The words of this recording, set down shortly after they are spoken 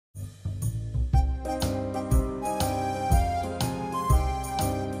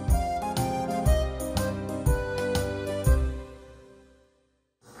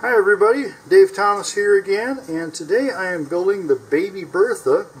Hi everybody, Dave Thomas here again, and today I am building the Baby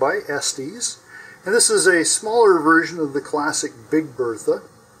Bertha by Estes. And this is a smaller version of the classic Big Bertha.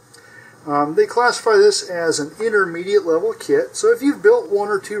 They classify this as an intermediate level kit, so if you've built one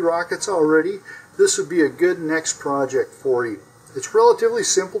or two rockets already, this would be a good next project for you. It's relatively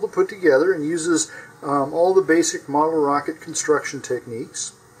simple to put together and uses all the basic model rocket construction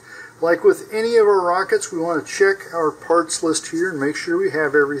techniques. Like with any of our rockets, we want to check our parts list here and make sure we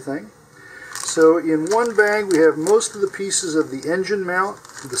have everything. So in one bag we have most of the pieces of the engine mount,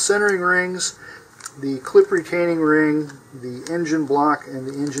 the centering rings, the clip retaining ring, the engine block, and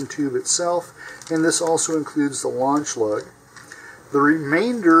the engine tube itself, and this also includes the launch lug. The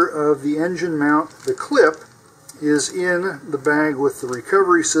remainder of the engine mount, the clip, is in the bag with the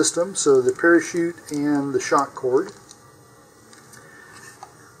recovery system, so the parachute and the shock cord.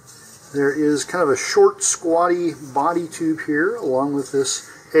 There is kind of a short, squatty body tube here, along with this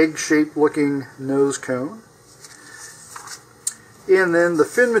egg-shaped looking nose cone. And then the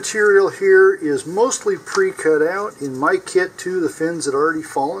fin material here is mostly pre-cut out. In my kit too, the fins had already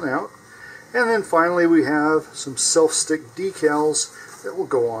fallen out. And then finally we have some self-stick decals that will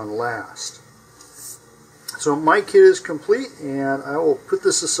go on last. So my kit is complete, and I will put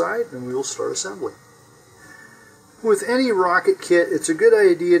this aside and we will start assembly. With any rocket kit, it's a good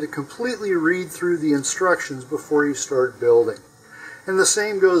idea to completely read through the instructions before you start building. And the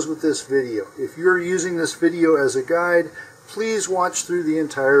same goes with this video. If you're using this video as a guide, please watch through the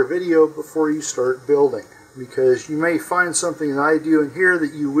entire video before you start building, because you may find something that I do in here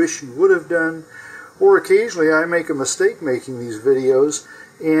that you wish you would have done, or occasionally I make a mistake making these videos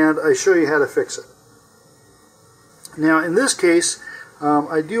and I show you how to fix it. Now in this case,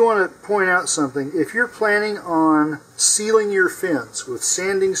 I do want to point out something. If you're planning on sealing your fins with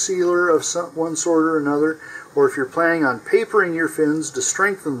sanding sealer of one sort or another, or if you're planning on papering your fins to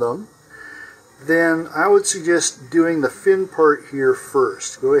strengthen them, then I would suggest doing the fin part here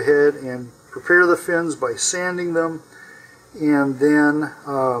first. Go ahead and prepare the fins by sanding them, and then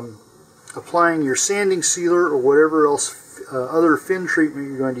applying your sanding sealer or whatever else other fin treatment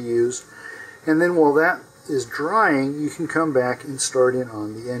you're going to use. And then while that is drying, you can come back and start in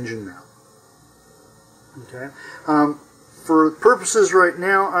on the engine mount. Okay. For purposes right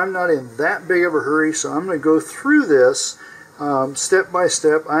now, I'm not in that big of a hurry, so I'm going to go through this step by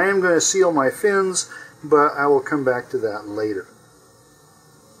step. I am going to seal my fins, but I will come back to that later.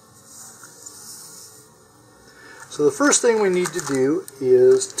 So the first thing we need to do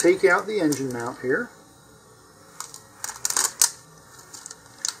is take out the engine mount here.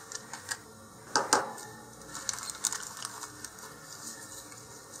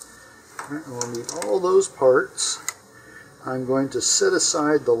 And we'll need all those parts. I'm going to set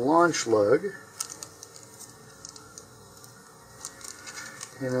aside the launch lug.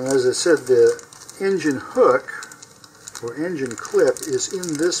 And then, as I said, the engine hook or engine clip is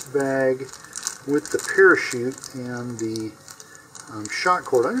in this bag with the parachute and the shock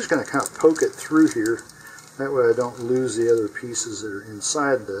cord. I'm just going to kind of poke it through here. That way I don't lose the other pieces that are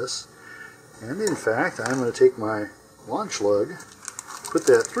inside this. And in fact, I'm going to take my launch lug, put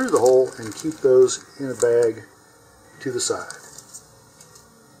that through the hole, and keep those in a bag to the side.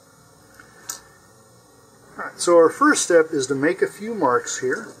 Alright, so our first step is to make a few marks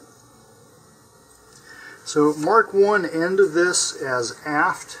here. So mark one end of this as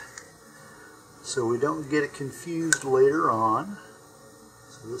aft, so we don't get it confused later on.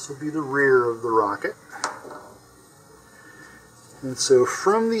 So this will be the rear of the rocket. And so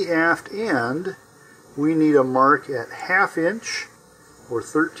from the aft end, we need a mark at 1/2 inch or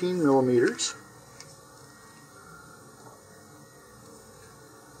 13 millimeters.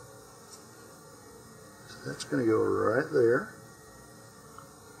 So that's going to go right there.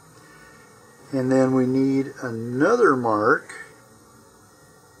 And then we need another mark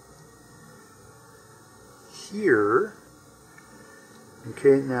here.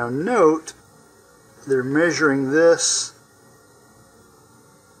 Okay, now note they're measuring this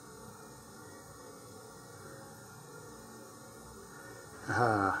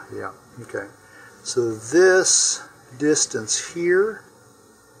yeah, okay. So this distance here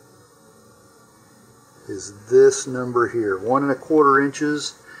is this number here, 1 1/4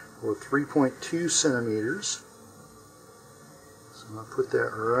 inches or 3.2 centimeters. So I'll put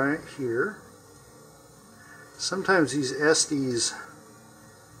that right here. Sometimes these Estes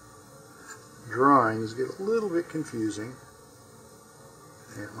drawings get a little bit confusing.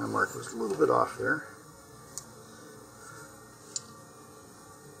 Yeah, my mark was a little bit off there.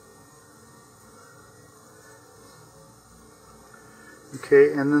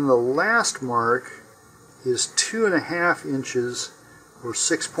 Okay, and then the last mark is 2.5 inches or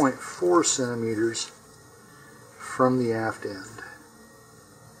 6.4 centimeters from the aft end.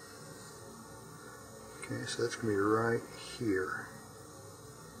 Okay, so that's going to be right here.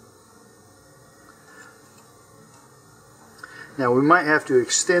 Now we might have to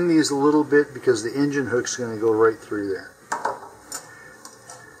extend these a little bit because the engine hook's going to go right through there.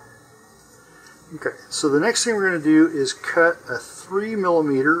 Okay, so the next thing we're going to do is cut a 3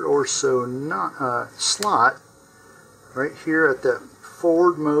 millimeter or so slot right here at the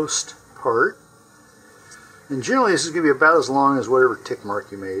forwardmost part. And generally this is going to be about as long as whatever tick mark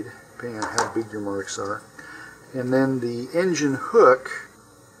you made, depending on how big your marks are. And then the engine hook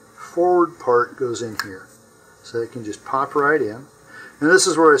forward part goes in here. So it can just pop right in. And this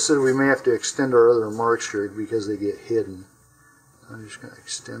is where I said we may have to extend our other marks here because they get hidden. I'm just going to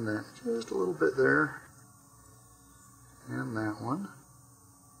extend that just a little bit there. And that one.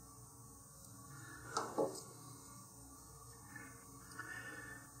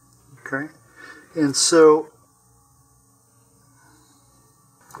 Okay. And so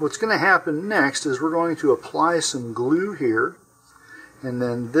what's going to happen next is we're going to apply some glue here. And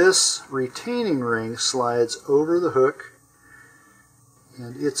then this retaining ring slides over the hook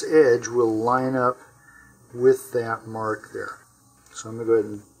and its edge will line up with that mark there. So I'm going to go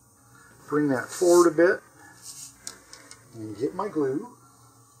ahead and bring that forward a bit and get my glue.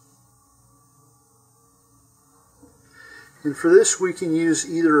 And for this we can use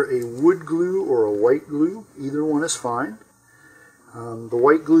either a wood glue or a white glue. Either one is fine. The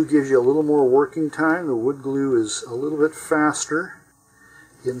white glue gives you a little more working time. The wood glue is a little bit faster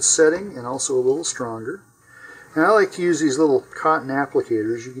in setting and also a little stronger. And I like to use these little cotton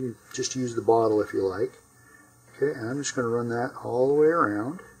applicators. You can just use the bottle if you like. Okay, and I'm just going to run that all the way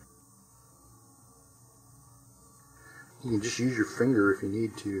around. You can just use your finger if you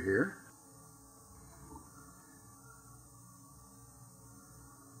need to here.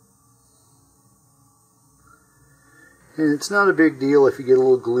 And it's not a big deal if you get a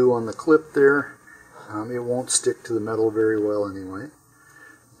little glue on the clip there. It won't stick to the metal very well anyway.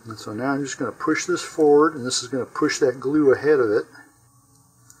 And so now I'm just going to push this forward, and this is going to push that glue ahead of it.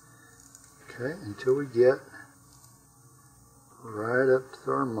 Okay, until we get right up to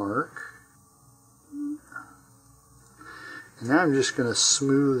our mark. And now I'm just going to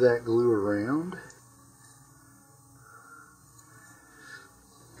smooth that glue around.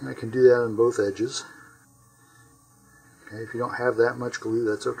 And I can do that on both edges. Okay, if you don't have that much glue,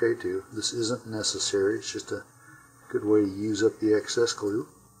 that's okay too. This isn't necessary. It's just a good way to use up the excess glue.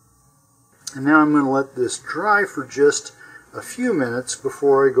 And now I'm going to let this dry for just a few minutes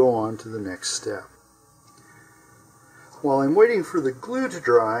before I go on to the next step. While I'm waiting for the glue to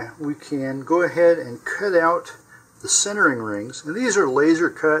dry, we can go ahead and cut out the centering rings. And these are laser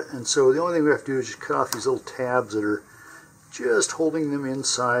cut, and so the only thing we have to do is just cut off these little tabs that are just holding them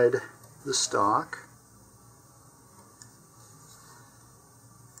inside the stock.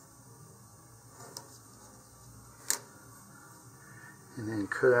 And then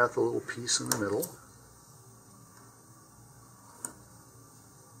cut out the little piece in the middle.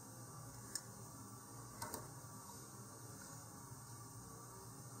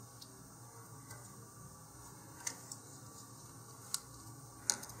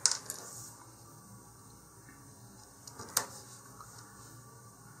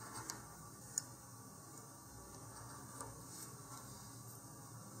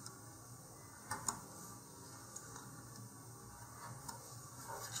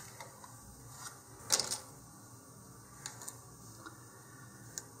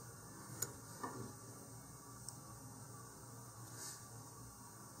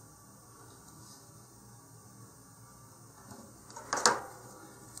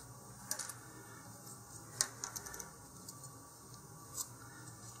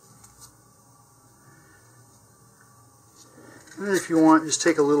 And then if you want, just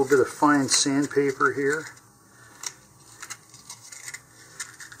take a little bit of fine sandpaper here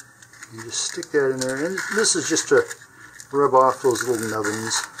and just stick that in there. And this is just to rub off those little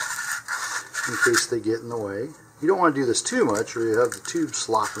nubbins in case they get in the way. You don't want to do this too much or you have the tube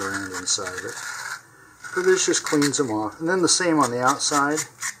slopping around inside of it. But this just cleans them off. And then the same on the outside.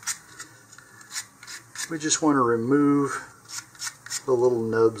 We just want to remove the little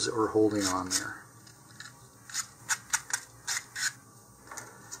nubs that we're holding on there.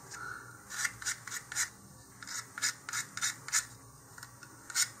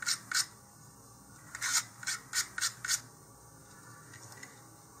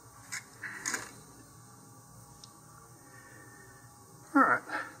 Alright,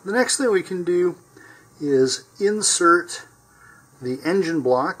 the next thing we can do is insert the engine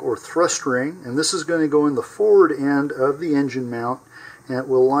block or thrust ring, and this is going to go in the forward end of the engine mount, and it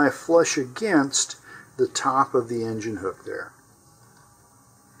will lie flush against the top of the engine hook there.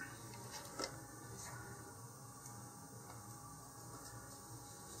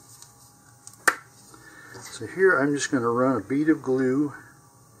 So here I'm just going to run a bead of glue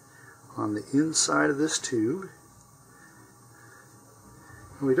on the inside of this tube.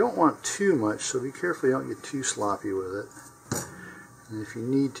 And we don't want too much, so be careful you don't get too sloppy with it. And if you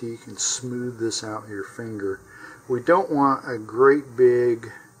need to, you can smooth this out with your finger. We don't want a great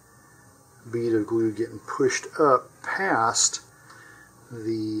big bead of glue getting pushed up past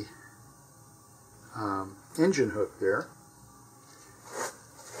the engine hook there.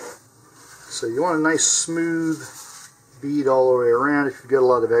 So you want a nice smooth bead all the way around. If you've got a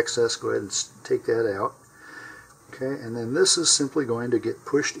lot of excess, go ahead and take that out. Okay, and then this is simply going to get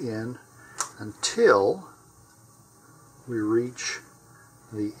pushed in until we reach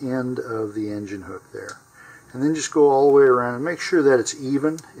the end of the engine hook there. And then just go all the way around and make sure that it's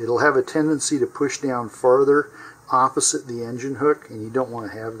even. It'll have a tendency to push down farther opposite the engine hook, and you don't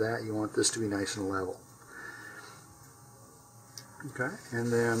want to have that. You want this to be nice and level. Okay,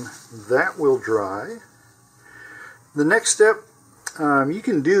 and then that will dry. The next step, you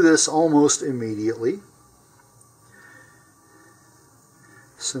can do this almost immediately.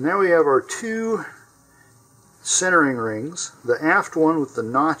 So now we have our two centering rings. The aft one with the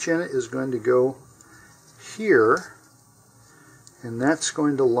notch in it is going to go here, and that's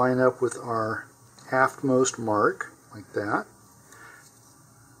going to line up with our aftmost mark, like that.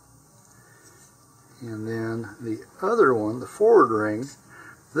 And then the other one, the forward ring,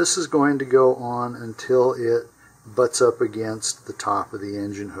 this is going to go on until it butts up against the top of the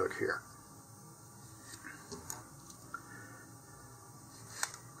engine hook here.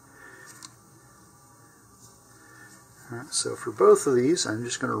 Alright, so for both of these, I'm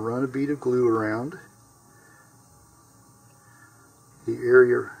just going to run a bead of glue around the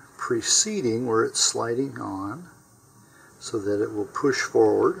area preceding where it's sliding on so that it will push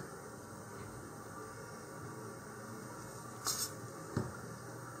forward.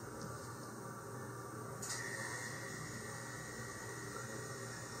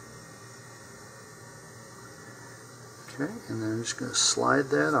 Okay, and then I'm just going to slide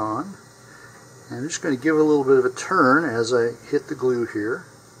that on. And I'm just going to give it a little bit of a turn as I hit the glue here.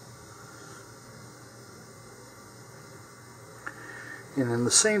 And then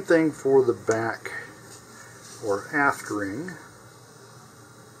the same thing for the back or aft ring.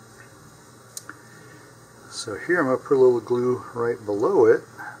 So here I'm going to put a little glue right below it.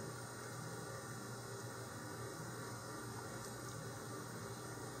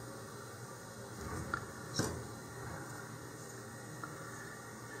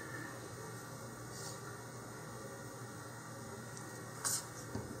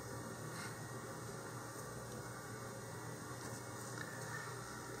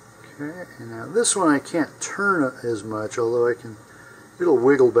 Okay, and now this one I can't turn as much, although I can, it'll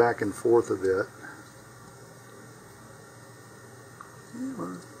wiggle back and forth a bit.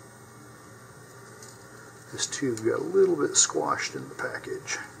 This tube got a little bit squashed in the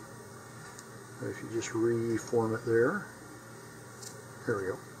package. So if you just reform it there. There we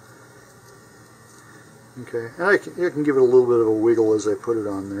go. Okay, and I can give it a little bit of a wiggle as I put it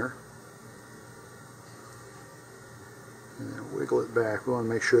on there. And then wiggle it back. We want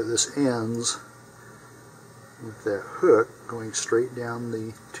to make sure that this ends with that hook going straight down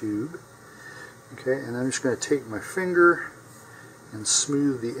the tube. Okay, and I'm just going to take my finger and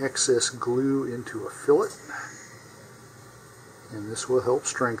smooth the excess glue into a fillet. And this will help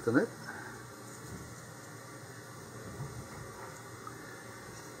strengthen it.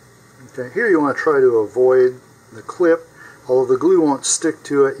 Okay, here you want to try to avoid the clip, although the glue won't stick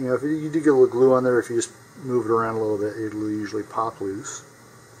to it. You know, if you do get a little glue on there, if you just move it around a little bit, it'll usually pop loose.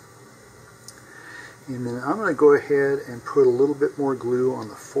 And then I'm going to go ahead and put a little bit more glue on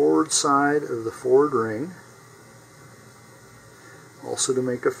the forward side of the forward ring, also to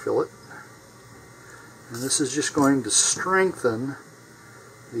make a fillet. And this is just going to strengthen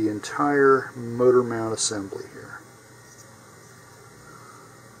the entire motor mount assembly here.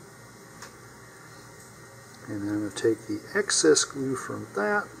 And then I'm going to take the excess glue from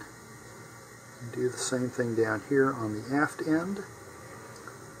that and do the same thing down here on the aft end.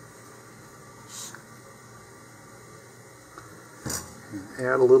 And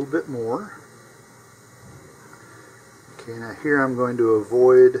add a little bit more. Okay, now here I'm going to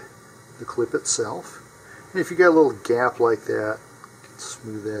avoid the clip itself. And if you got a little gap like that, you can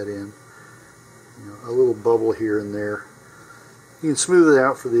smooth that in. You know, a little bubble here and there. You can smooth it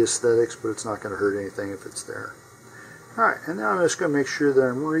out for the aesthetics, but it's not going to hurt anything if it's there. Alright, and now I'm just going to make sure that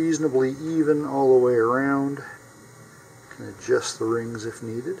I'm reasonably even all the way around. Okay, And adjust the rings if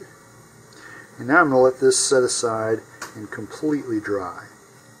needed. And now I'm going to let this set aside and completely dry.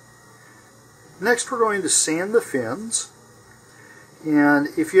 Next we're going to sand the fins. And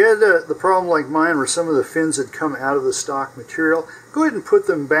if you had the problem like mine where some of the fins had come out of the stock material, go ahead and put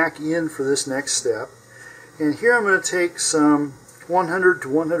them back in for this next step. And here I'm going to take some 100 to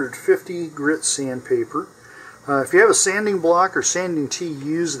 150 grit sandpaper. If you have a sanding block or sanding tee,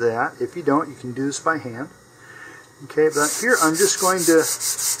 use that. If you don't, you can do this by hand. Okay, but here I'm just going to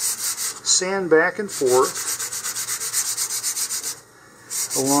sand back and forth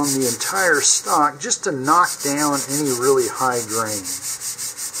along the entire stock just to knock down any really high grain.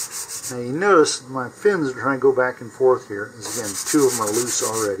 Now you notice my fins are trying to go back and forth here. As again, 2 of them are loose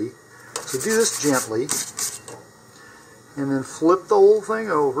already. So do this gently, and then flip the whole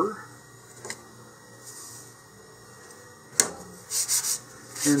thing over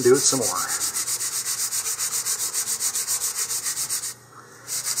and do it some more.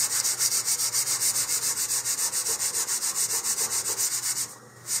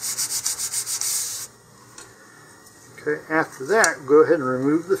 Okay, after that, go ahead and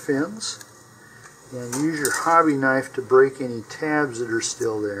remove the fins and use your hobby knife to break any tabs that are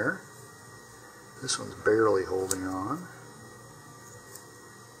still there. This one's barely holding on.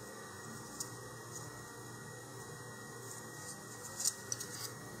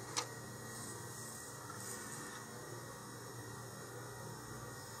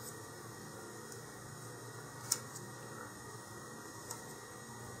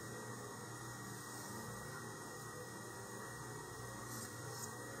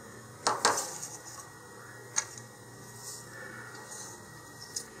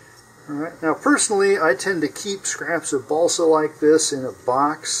 Alright, now personally I tend to keep scraps of balsa like this in a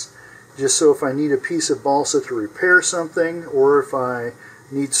box, just so if I need a piece of balsa to repair something, or if I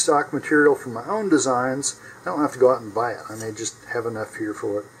need stock material for my own designs, I don't have to go out and buy it. I may just have enough here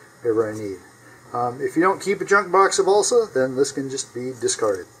for whatever I need. If you don't keep a junk box of balsa, then this can just be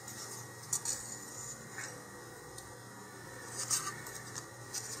discarded.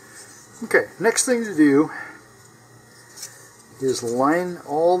 Okay, next thing to do is line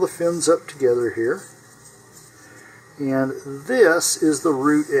all the fins up together here. And this is the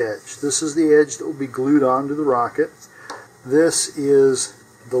root edge. This is the edge that will be glued onto the rocket. This is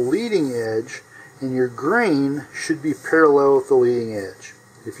the leading edge, and your grain should be parallel with the leading edge.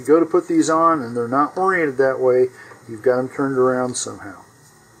 If you go to put these on and they're not oriented that way, you've got them turned around somehow.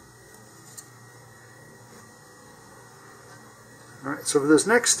 Alright, so for this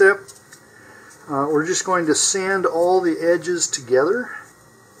next step, we're just going to sand all the edges together,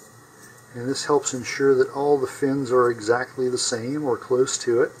 and this helps ensure that all the fins are exactly the same or close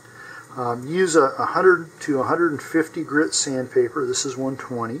to it. Use a 100 to 150 grit sandpaper. This is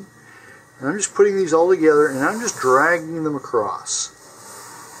 120. And I'm just putting these all together, and I'm just dragging them across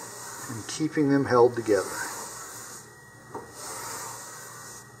and keeping them held together.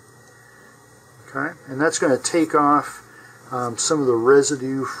 Okay, and that's going to take off some of the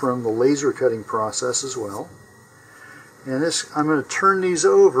residue from the laser cutting process as well. And this, I'm going to turn these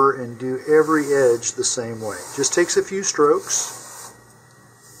over and do every edge the same way. Just takes a few strokes.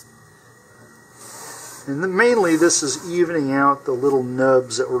 And then mainly this is evening out the little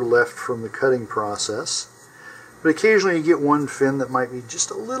nubs that were left from the cutting process. But occasionally you get one fin that might be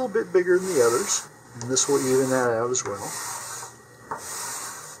just a little bit bigger than the others, and this will even that out as well.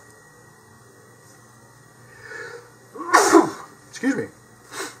 Excuse me.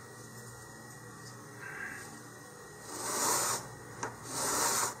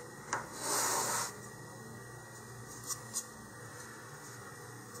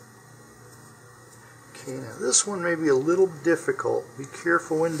 Okay, now this one may be a little difficult. Be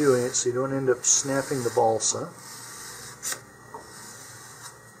careful when doing it so you don't end up snapping the balsa.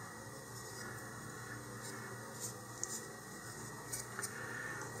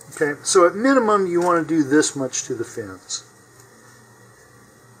 Okay, so at minimum you want to do this much to the fins.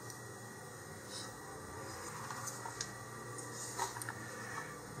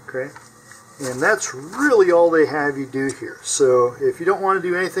 Okay, and that's really all they have you do here. So if you don't want to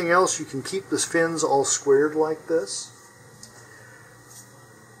do anything else, you can keep the fins all squared like this.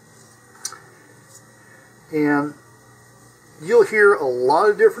 And you'll hear a lot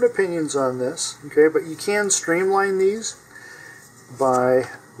of different opinions on this, okay, but you can streamline these by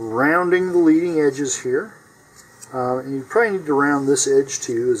rounding the leading edges here. And you probably need to round this edge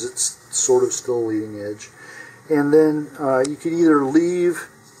too, as it's sort of still a leading edge. And then you could either leave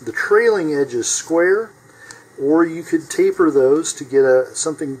the trailing edges square, or you could taper those to get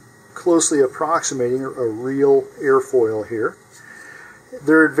something closely approximating a real airfoil here.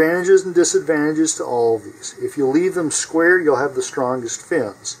 There are advantages and disadvantages to all of these. If you leave them square, you'll have the strongest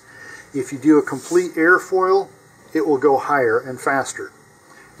fins. If you do a complete airfoil, it will go higher and faster.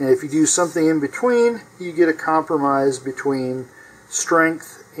 And if you do something in between, you get a compromise between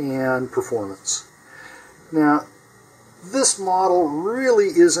strength and performance. Now, this model really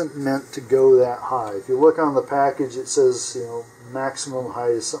isn't meant to go that high. If you look on the package, it says, maximum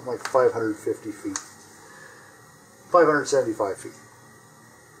height is something like 550 feet. 575 feet.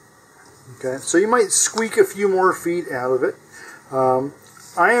 Okay, so you might squeak a few more feet out of it.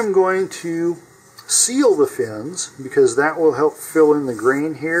 I am going to seal the fins because that will help fill in the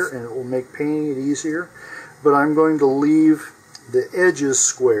grain here and it will make painting it easier. But I'm going to leave the edges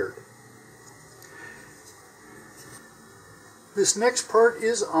squared. This next part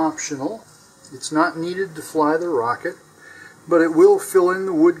is optional. It's not needed to fly the rocket, but it will fill in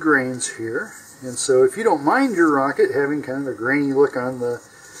the wood grains here. And so if you don't mind your rocket having kind of a grainy look on the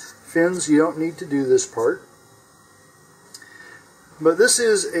fins, you don't need to do this part. But this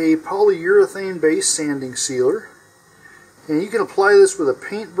is a polyurethane based sanding sealer, and you can apply this with a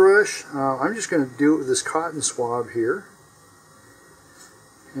paintbrush. I'm just going to do it with this cotton swab here,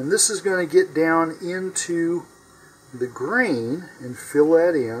 and this is going to get down into the grain and fill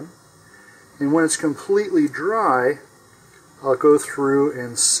that in. And when it's completely dry, I'll go through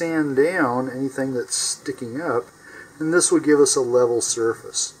and sand down anything that's sticking up, and this will give us a level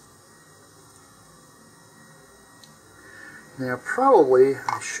surface. Now probably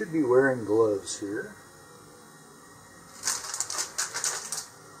I should be wearing gloves here.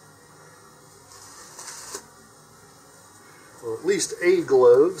 Or at least a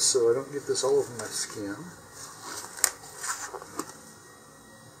glove so I don't get this all over my skin.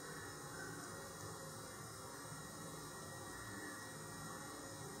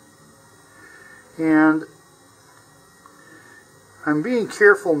 And I'm being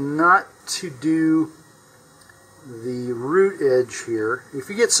careful not to do the root edge here. If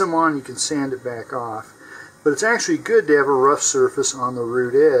you get some on, you can sand it back off. But it's actually good to have a rough surface on the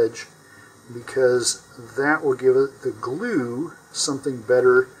root edge because that will give it, the glue, something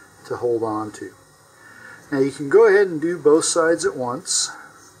better to hold on to. Now you can go ahead and do both sides at once.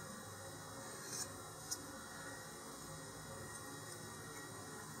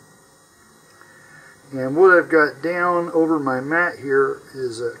 And what I've got down over my mat here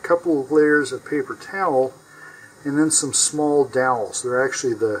is a couple of layers of paper towel and then some small dowels. They're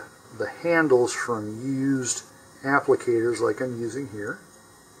actually the handles from used applicators like I'm using here.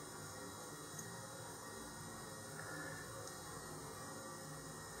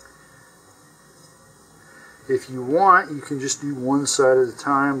 If you want, you can just do one side at a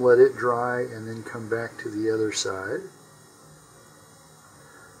time, let it dry, and then come back to the other side.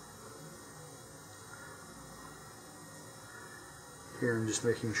 Here I'm just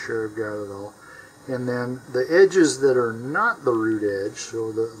making sure I've got it all. And then the edges that are not the root edge,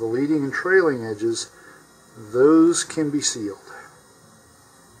 so the leading and trailing edges, those can be sealed.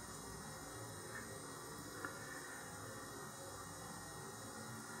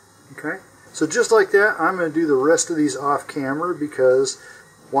 Okay, so just like that, I'm going to do the rest of these off camera because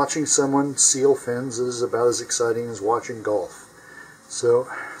watching someone seal fins is about as exciting as watching golf. So,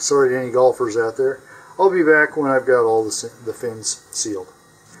 sorry to any golfers out there. I'll be back when I've got all the fins sealed.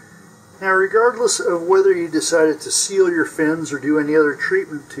 Now, regardless of whether you decided to seal your fins or do any other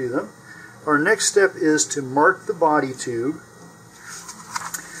treatment to them, our next step is to mark the body tube.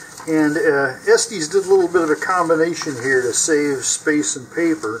 And Estes did a little bit of a combination here to save space and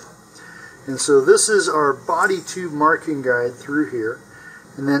paper. And so this is our body tube marking guide through here.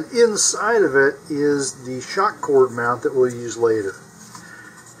 And then inside of it is the shock cord mount that we'll use later.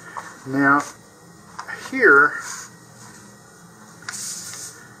 Now, here,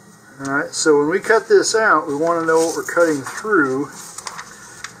 alright, so when we cut this out, we want to know what we're cutting through,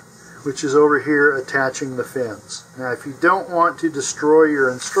 which is over here attaching the fins. Now, if you don't want to destroy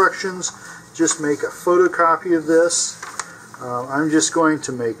your instructions, just make a photocopy of this. I'm just going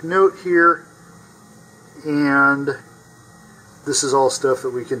to make note here, and this is all stuff that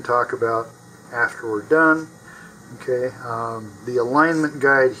we can talk about after we're done. Okay, the alignment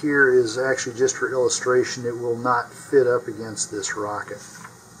guide here is actually just for illustration. It will not fit up against this rocket.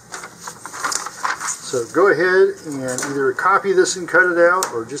 So go ahead and either copy this and cut it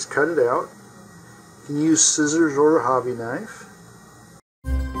out, or just cut it out. You can use scissors or a hobby knife.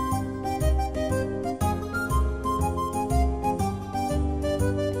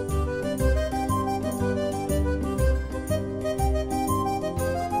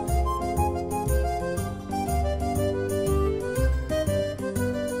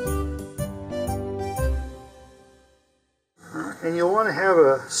 And you'll want to have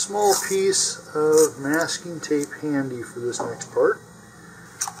a small piece of masking tape handy for this next part.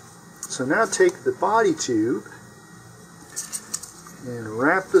 So now take the body tube and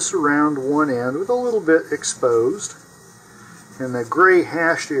wrap this around one end with a little bit exposed. And the gray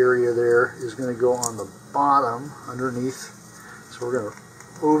hashed area there is going to go on the bottom underneath. So we're going to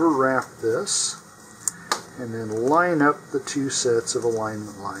overwrap this and then line up the two sets of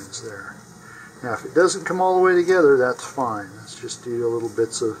alignment lines there. Now if it doesn't come all the way together, that's fine. That's just due to little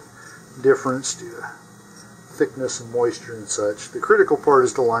bits of difference due to thickness and moisture and such. The critical part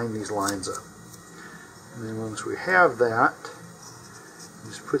is to line these lines up. And then once we have that,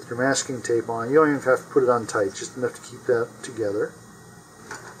 just put your masking tape on. You don't even have to put it on tight, just enough to keep that together.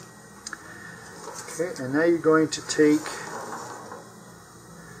 Okay, and now you're going to take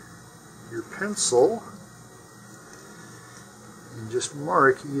your pencil and just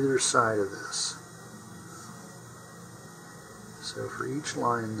mark either side of this. So for each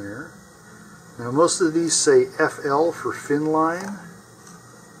line there. Now most of these say FL for fin line.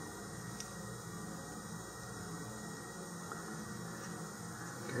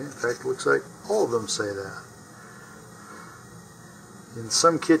 Okay, in fact it looks like all of them say that. In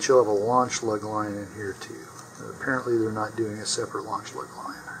some kits you'll have a launch lug line in here too. But apparently they're not doing a separate launch lug line.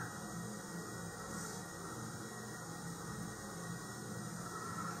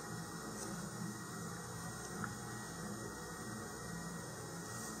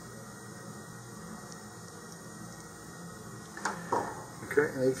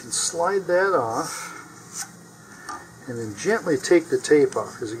 Okay, and you can slide that off and then gently take the tape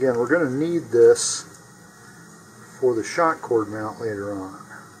off, because again we're going to need this for the shock cord mount later on.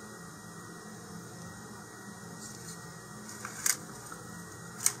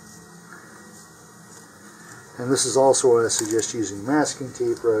 And this is also why I suggest using masking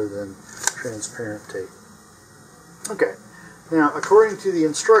tape rather than transparent tape. Okay, now according to the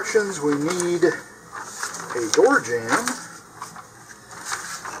instructions we need a door jamb.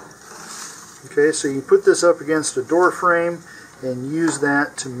 Okay, so you put this up against a door frame and use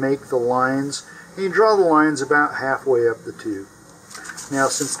that to make the lines. And you draw the lines about halfway up the tube. Now,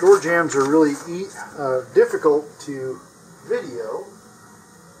 since door jambs are really difficult to video,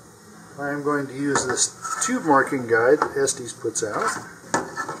 I am going to use this tube marking guide that Estes puts out.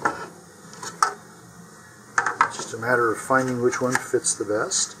 It's just a matter of finding which one fits the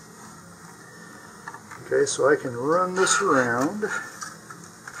best. Okay, so I can run this around.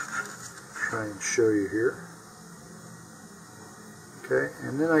 Try and show you here. Okay,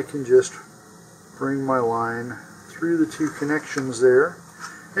 and then I can just bring my line through the two connections there.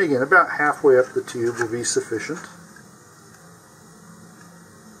 And again, about halfway up the tube will be sufficient.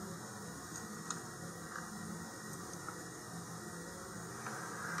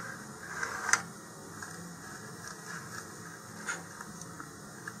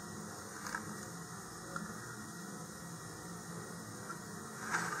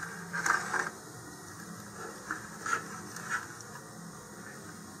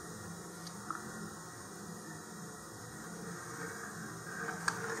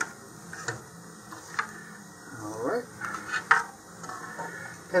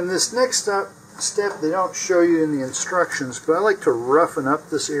 And this next step they don't show you in the instructions, but I like to roughen up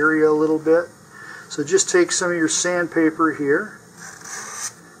this area a little bit. So just take some of your sandpaper here.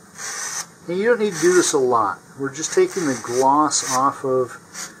 And you don't need to do this a lot. We're just taking the gloss off of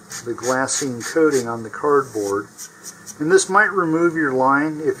the glassine coating on the cardboard. And this might remove your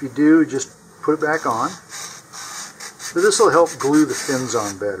line. If you do, just put it back on. But this will help glue the fins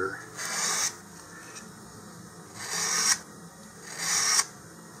on better.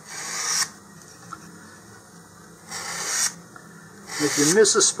 If you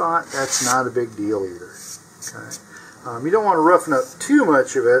miss a spot, that's not a big deal either. Okay? You don't want to roughen up too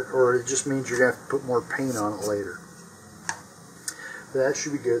much of it, or it just means you're going to have to put more paint on it later. But that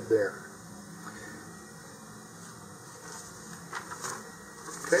should be good there.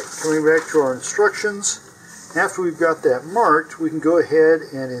 Okay, coming back to our instructions. After we've got that marked, we can go ahead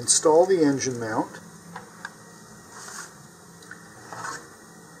and install the engine mount.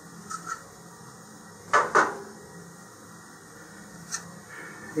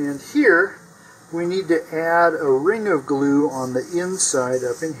 And here we need to add a ring of glue on the inside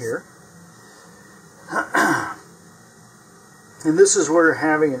up in here. And this is where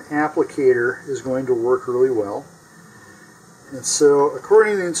having an applicator is going to work really well. And so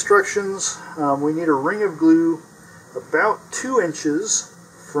according to the instructions, we need a ring of glue about 2 inches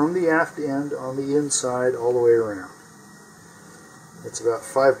from the aft end on the inside all the way around. It's about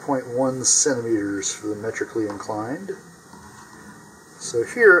 5.1 centimeters for the metrically inclined. So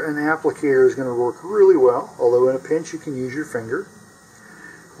here an applicator is going to work really well, although in a pinch you can use your finger.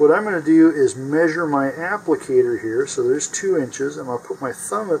 What I'm going to do is measure my applicator here, so there's 2 inches. I'm going to put my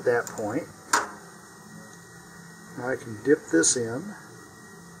thumb at that point. Now I can dip this in.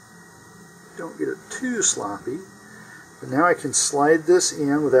 Don't get it too sloppy. But now I can slide this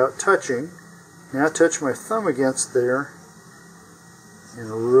in without touching. Now touch my thumb against there and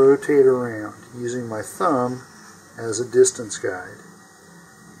rotate around using my thumb as a distance guide.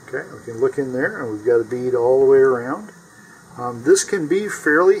 Okay, we can look in there and we've got a bead all the way around. This can be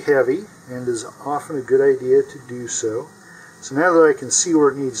fairly heavy and is often a good idea to do so. So now that I can see where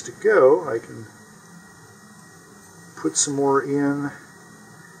it needs to go, I can put some more in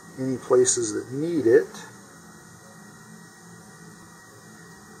any places that need it.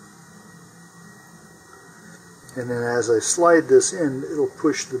 And then as I slide this in, it'll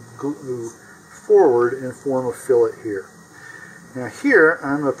push the glue forward and form a fillet here. Now here,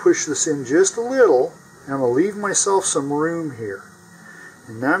 I'm going to push this in just a little, and I'm going to leave myself some room here.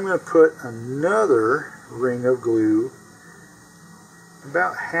 And now I'm going to put another ring of glue,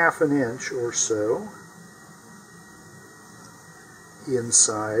 about 1/2 inch or so,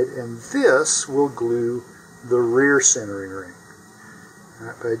 inside, and this will glue the rear centering ring.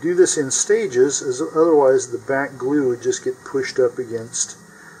 But I do this in stages, as otherwise the back glue would just get pushed up against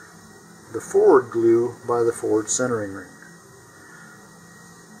the forward glue by the forward centering ring.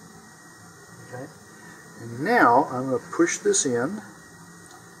 Okay. And now I'm going to push this in,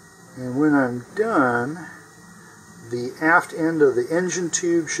 and when I'm done, the aft end of the engine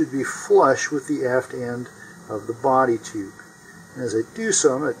tube should be flush with the aft end of the body tube. And as I do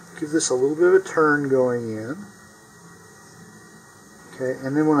so, I'm going to give this a little bit of a turn going in. Okay,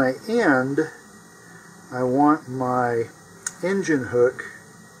 and then when I end, I want my engine hook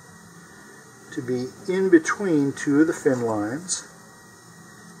to be in between 2 of the fin lines.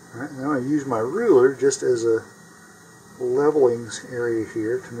 All right, now I use my ruler just as a leveling area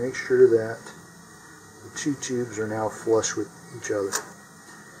here to make sure that the 2 tubes are now flush with each other.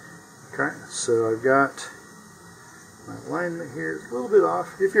 Okay, so I've got my alignment here is a little bit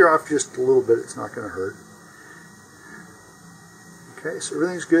off. If you're off just a little bit, it's not going to hurt. Okay, so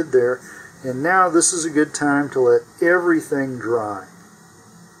everything's good there. And now this is a good time to let everything dry.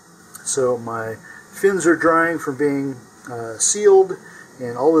 So my fins are drying from being sealed,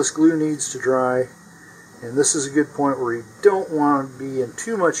 and all this glue needs to dry. And this is a good point where you don't want to be in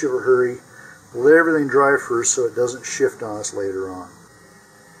too much of a hurry. Let everything dry first so it doesn't shift on us later on.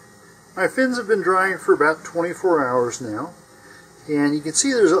 My fins have been drying for about 24 hours now, and you can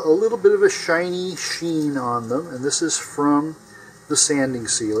see there's a little bit of a shiny sheen on them, and this is from the sanding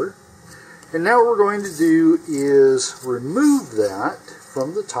sealer. And now what we're going to do is remove that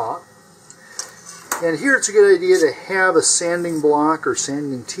from the top. And here it's a good idea to have a sanding block or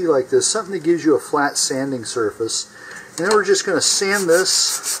sanding tee like this, something that gives you a flat sanding surface. And then we're just going to sand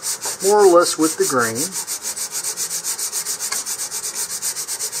this more or less with the grain.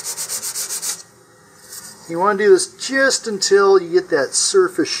 You want to do this just until you get that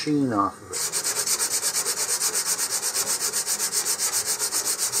surface sheen off of it.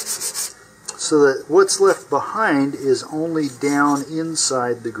 So that what's left behind is only down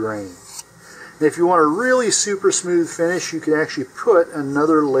inside the grain. And if you want a really super smooth finish, you can actually put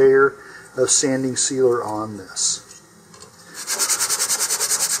another layer of sanding sealer on this.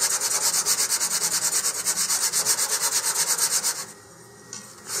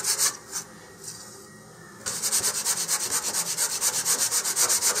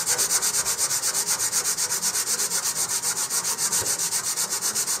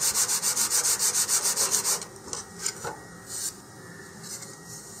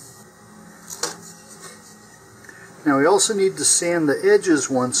 Now we also need to sand the edges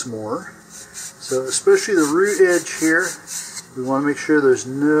once more. So especially the root edge here, we want to make sure there's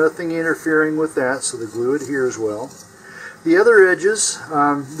nothing interfering with that so the glue adheres well. The other edges,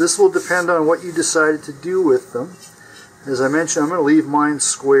 this will depend on what you decided to do with them. As I mentioned, I'm going to leave mine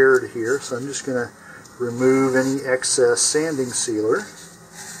squared here, so I'm just going to remove any excess sanding sealer.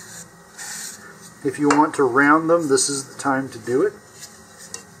 If you want to round them, this is the time to do it.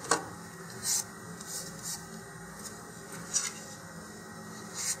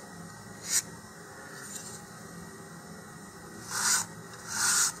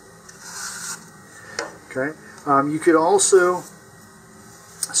 Okay. You could also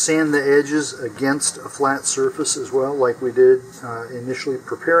sand the edges against a flat surface as well, like we did initially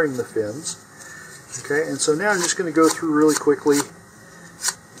preparing the fins. Okay, and so now I'm just going to go through really quickly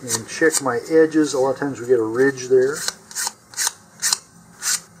and check my edges. A lot of times we get a ridge there.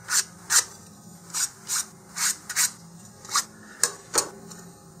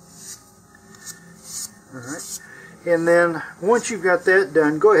 Alright, and then once you've got that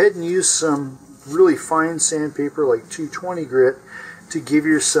done, go ahead and use some really fine sandpaper like 220 grit to give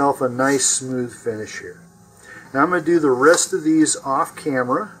yourself a nice smooth finish here. Now I'm going to do the rest of these off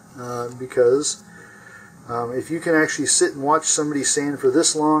camera because if you can actually sit and watch somebody sand for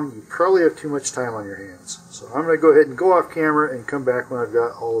this long, you probably have too much time on your hands. So I'm going to go ahead and go off camera and come back when I've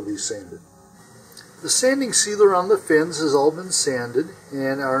got all of these sanded. The sanding sealer on the fins has all been sanded,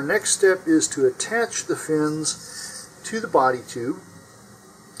 and our next step is to attach the fins to the body tube.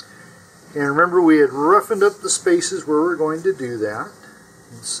 And remember, we had roughened up the spaces where we're going to do that.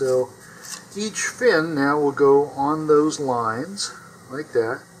 And so each fin now will go on those lines like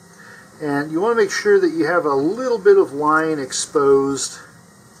that. And you want to make sure that you have a little bit of line exposed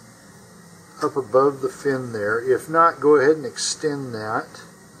up above the fin there. If not, go ahead and extend that.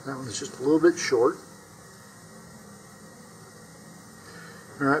 That one's just a little bit short.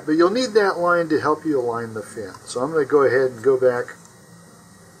 Alright, but you'll need that line to help you align the fin. So I'm going to go ahead and go back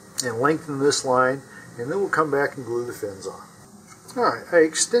and lengthen this line, and then we'll come back and glue the fins on. Alright, I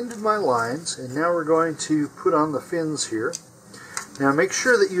extended my lines, and now we're going to put on the fins here. Now make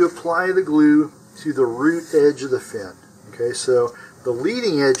sure that you apply the glue to the root edge of the fin. Okay, so the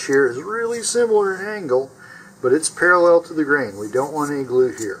leading edge here is really similar in angle, but it's parallel to the grain. We don't want any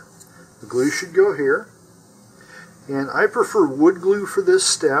glue here. The glue should go here. And I prefer wood glue for this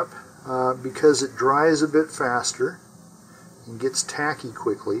step because it dries a bit faster and gets tacky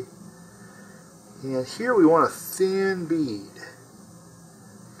quickly. And here we want a thin bead.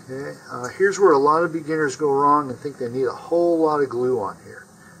 Okay, here's where a lot of beginners go wrong and think they need a whole lot of glue on here.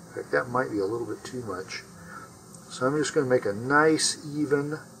 In fact, that might be a little bit too much. So I'm just going to make a nice,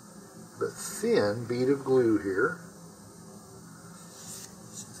 even, but thin bead of glue here.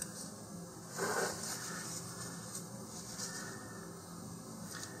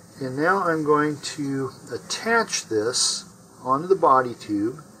 And now I'm going to attach this onto the body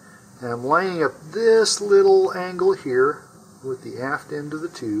tube, and I'm lining up this little angle here with the aft end of the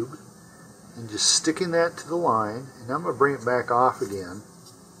tube and just sticking that to the line, and I'm going to bring it back off again.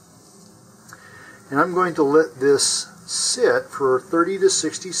 And I'm going to let this sit for 30 to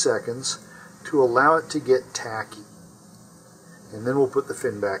 60 seconds to allow it to get tacky, and then we'll put the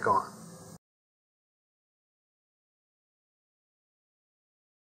fin back on.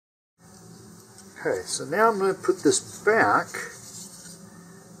 Okay, so now I'm going to put this back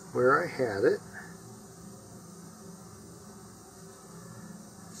where I had it.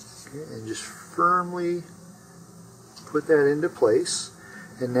 Okay, and just firmly put that into place.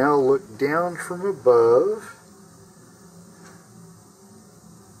 And now look down from above.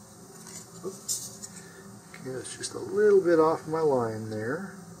 Oops. Okay, that's just a little bit off my line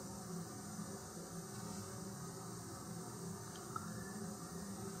there.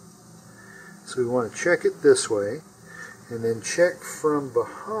 So we want to check it this way, and then check from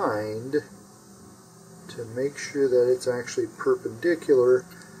behind to make sure that it's actually perpendicular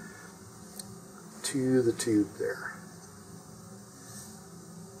to the tube there.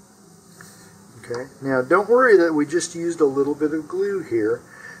 Okay, now don't worry that we just used a little bit of glue here.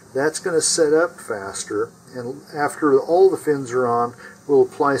 That's going to set up faster, and after all the fins are on, we'll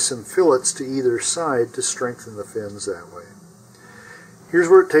apply some fillets to either side to strengthen the fins that way. Here's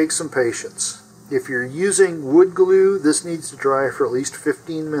where it takes some patience. If you're using wood glue, this needs to dry for at least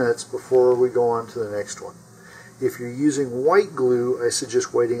 15 minutes before we go on to the next one. If you're using white glue, I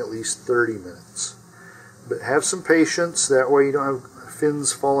suggest waiting at least 30 minutes. But have some patience, that way you don't have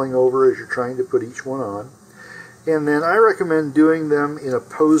fins falling over as you're trying to put each one on. And then I recommend doing them in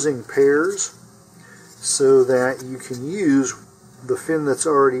opposing pairs so that you can use the fin that's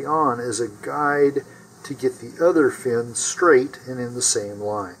already on as a guide to get the other fin straight and in the same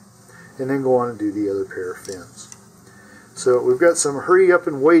line. And then go on and do the other pair of fins. So we've got some hurry up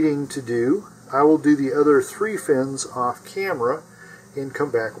and waiting to do. I will do the other 3 fins off camera and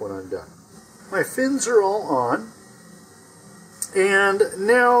come back when I'm done. My fins are all on, and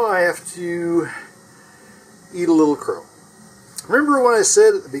now I have to eat a little crow. Remember what I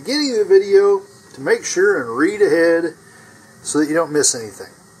said at the beginning of the video to make sure and read ahead so that you don't miss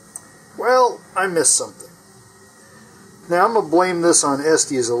anything? Well, I missed something. Now I'm going to blame this on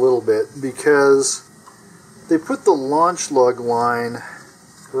Estes a little bit because they put the launch lug line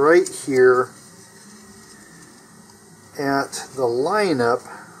right here at the lineup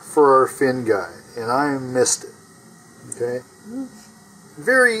for our fin guide, and I missed it. Okay,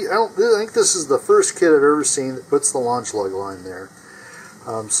 I think this is the first kit I've ever seen that puts the launch lug line there.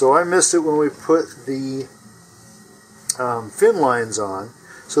 So I missed it when we put the fin lines on.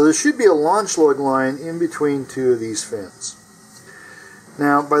 So there should be a launch lug line in between 2 of these fins.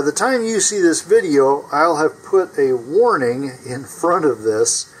 Now, by the time you see this video, I'll have put a warning in front of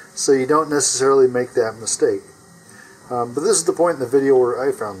this so you don't necessarily make that mistake. But this is the point in the video where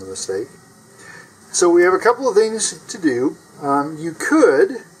I found the mistake. So we have a couple of things to do. You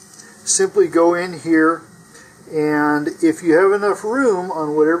could simply go in here, and if you have enough room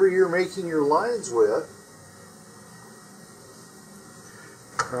on whatever you're making your lines with,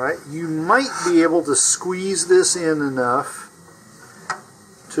 alright, you might be able to squeeze this in enough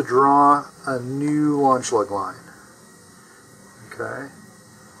to draw a new launch lug line. Okay,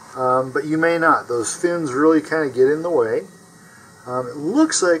 but you may not. Those fins really kind of get in the way. It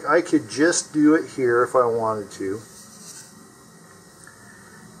looks like I could just do it here if I wanted to.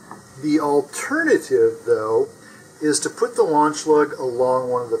 The alternative, though, is to put the launch lug along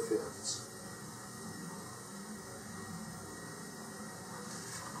one of the fins.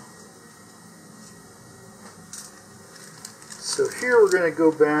 So here we're going to go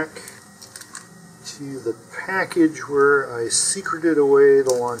back to the package where I secreted away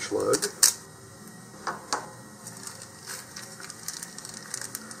the launch lug.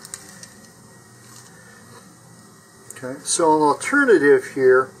 Okay, so an alternative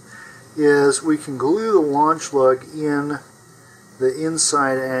here is we can glue the launch lug in the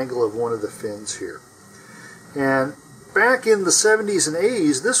inside angle of one of the fins here. And back in the 70s and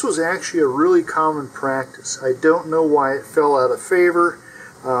 80s, this was actually a really common practice. I don't know why it fell out of favor.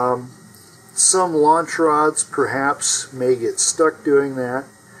 Some launch rods perhaps may get stuck doing that.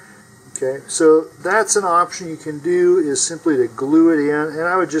 Okay, so that's an option you can do, is simply to glue it in, and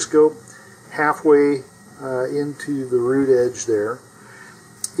I would just go halfway into the root edge there.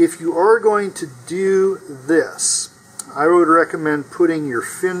 If you are going to do this, I would recommend putting your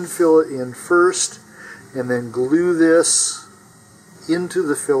fin fillet in first and then glue this into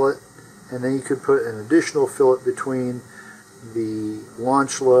the fillet, and then you could put an additional fillet between the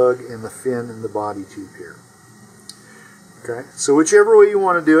launch lug and the fin and the body tube here. Okay, so whichever way you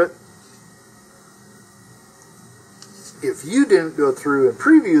want to do it. If you didn't go through and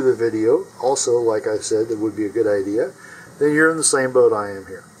preview the video, also, like I said, that would be a good idea, then you're in the same boat I am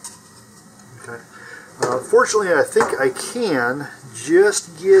here. Okay. Fortunately, I think I can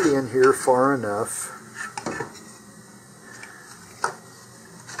just get in here far enough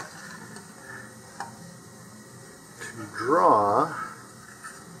to draw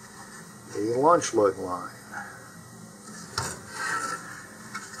a launch lug line.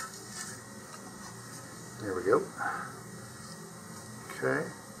 There we go. Okay.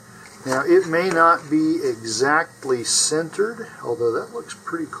 Now it may not be exactly centered, although that looks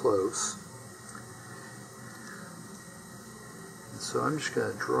pretty close. And so I'm just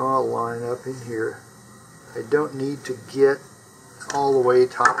going to draw a line up in here. I don't need to get all the way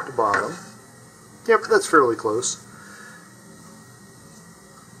top to bottom. Yep, that's fairly close.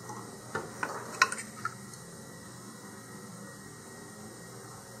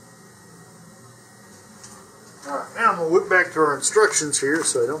 Alright, now I'm going to whip back to our instructions here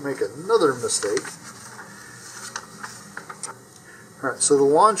so I don't make another mistake. Alright, so the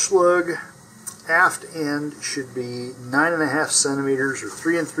launch lug aft end should be 9.5 centimeters or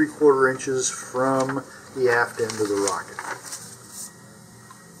 3 3/4 inches from the aft end of the rocket.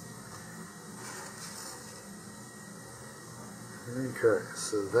 Okay,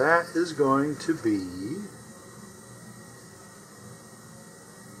 so that is going to be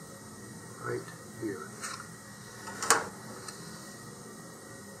right here.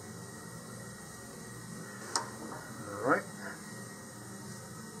 Alright,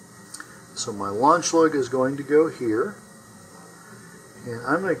 so my launch lug is going to go here, and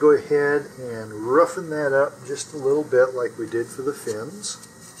I'm going to go ahead and roughen that up just a little bit like we did for the fins.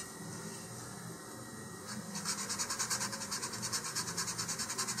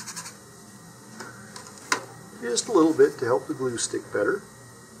 Just a little bit to help the glue stick better.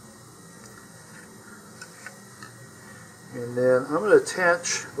 And then I'm going to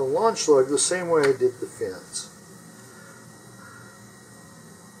attach the launch lug the same way I did the fins.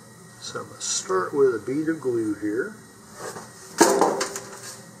 So I'm going to start with a bead of glue here.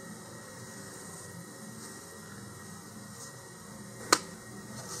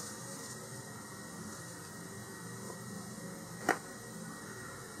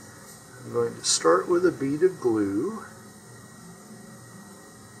 I'm going to start with a bead of glue.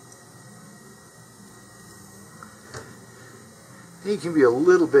 You can be a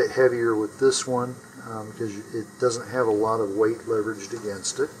little bit heavier with this one because it doesn't have a lot of weight leveraged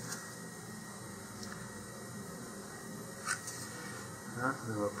against it. Right,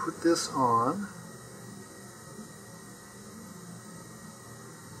 I'm going to put this on.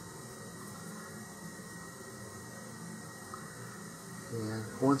 And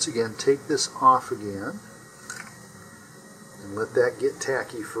once again, take this off again and let that get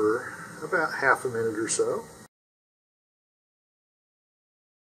tacky for about half a minute or so.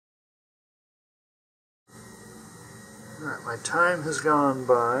 Alright, my time has gone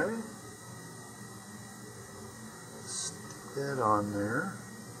by. Stick that on there.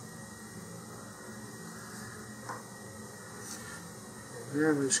 And then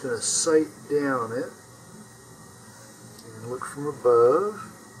I'm just going to sight down it and look from above.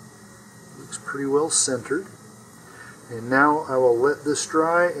 Looks pretty well centered. And now I will let this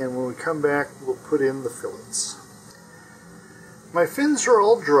dry, and when we come back we'll put in the fillets. My fins are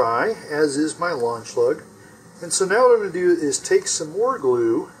all dry, as is my launch lug. And so now what I'm going to do is take some more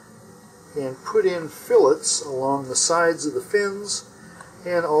glue and put in fillets along the sides of the fins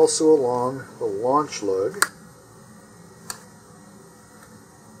and also along the launch lug.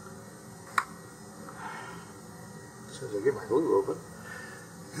 As soon as I get my glue open.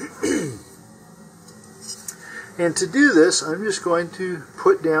 And to do this, I'm just going to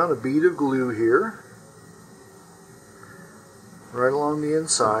put down a bead of glue here, right along the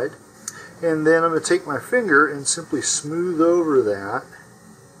inside. And then I'm going to take my finger and simply smooth over that,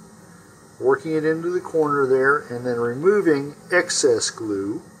 working it into the corner there, and then removing excess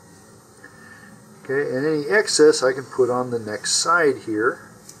glue. Okay, and any excess I can put on the next side here,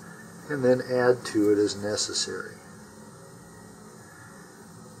 and then add to it as necessary.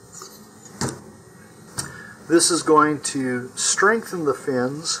 This is going to strengthen the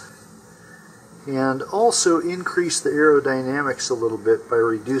fins and also increase the aerodynamics a little bit by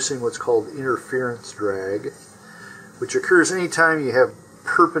reducing what's called interference drag, which occurs anytime you have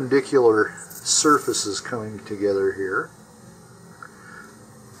perpendicular surfaces coming together here.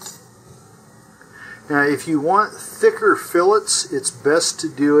 Now, if you want thicker fillets, it's best to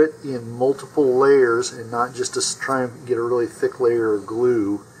do it in multiple layers and not just to try and get a really thick layer of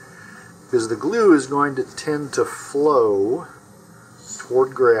glue, because the glue is going to tend to flow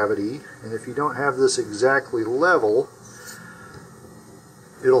toward gravity, and if you don't have this exactly level,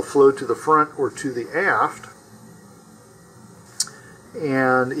 it'll flow to the front or to the aft.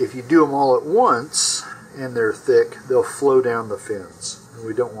 And if you do them all at once and they're thick, they'll flow down the fins, and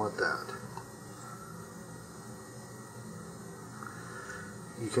we don't want that.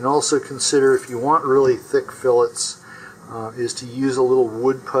 You can also consider, if you want really thick fillets, is to use a little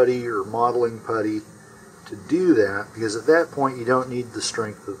wood putty or modeling putty to do that, because at that point you don't need the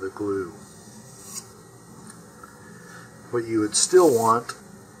strength of the glue. But you would still want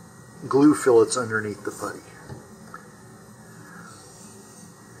glue fillets underneath the putty.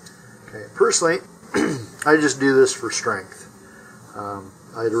 Okay, personally, I just do this for strength.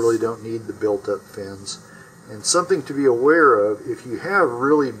 I really don't need the built-up fins. And something to be aware of, if you have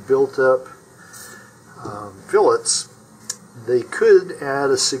really built-up fillets, they could add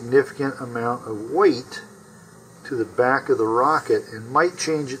a significant amount of weight to the back of the rocket and might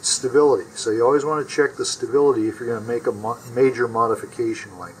change its stability. So you always want to check the stability if you're going to make a major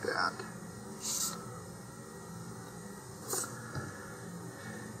modification like that.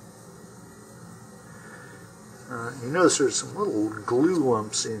 You notice there's some little glue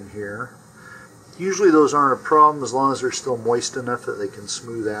lumps in here. Usually those aren't a problem as long as they're still moist enough that they can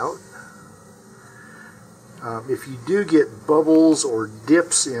smooth out. If you do get bubbles or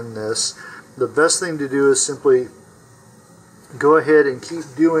dips in this, the best thing to do is simply go ahead and keep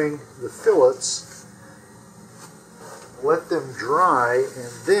doing the fillets, let them dry,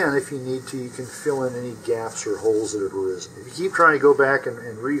 and then if you need to, you can fill in any gaps or holes that have arisen. If you keep trying to go back and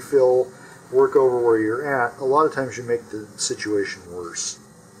refill, work over where you're at, a lot of times you make the situation worse.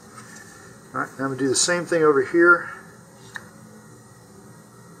 Alright, now I'm going to do the same thing over here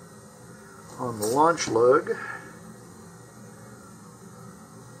on the launch lug.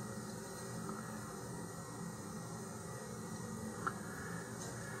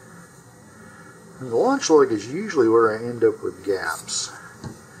 And the launch lug is usually where I end up with gaps,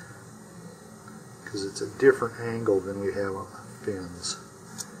 because it's a different angle than we have on the fins.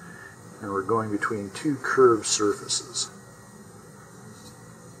 And we're going between two curved surfaces.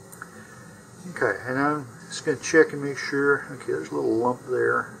 Okay, and I'm just going to check and make sure. Okay, there's a little lump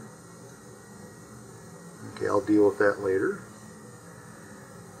there. Okay, I'll deal with that later.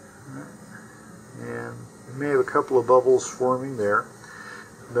 And we may have a couple of bubbles forming there.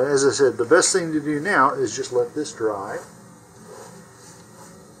 But as I said, the best thing to do now is just let this dry.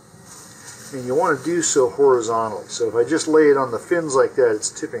 And you want to do so horizontally. So if I just lay it on the fins like that, it's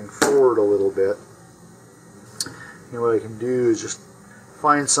tipping forward a little bit. And what I can do is just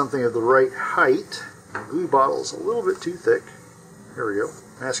find something of the right height. The glue bottle's a little bit too thick. There we go.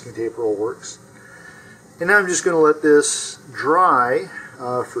 Masking tape roll works. And now I'm just going to let this dry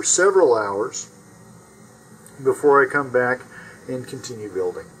for several hours before I come back and continue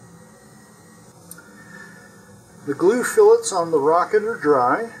building. The glue fillets on the rocket are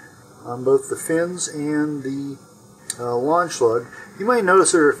dry on both the fins and the launch lug. You might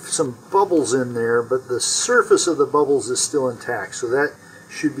notice there are some bubbles in there, but the surface of the bubbles is still intact, so that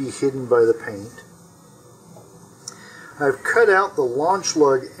should be hidden by the paint. I've cut out the launch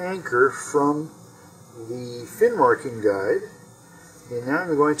lug anchor from the fin marking guide, and now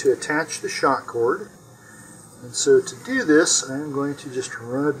I'm going to attach the shock cord. And so to do this, I'm going to just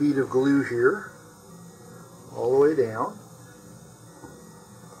run a bead of glue here all the way down.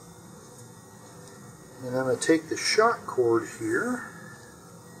 And I'm going to take the shock cord here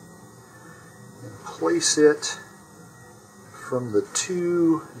and place it from the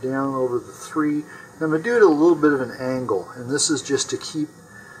 2 down over the 3. And I'm going to do it at a little bit of an angle, and this is just to keep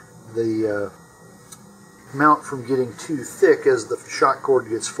the mount from getting too thick as the shock cord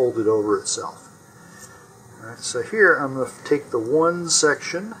gets folded over itself. Alright, so here I'm going to take the 1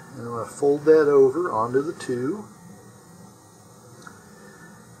 section and I'm going to fold that over onto the 2.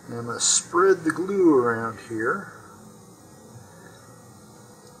 And I'm going to spread the glue around here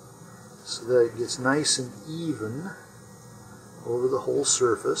so that it gets nice and even over the whole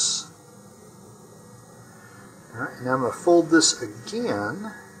surface. Alright, now I'm going to fold this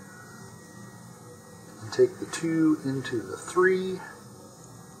again and take the 2 into the 3.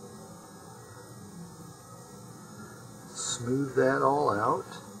 Smooth that all out.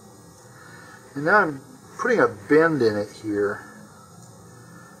 And now I'm putting a bend in it here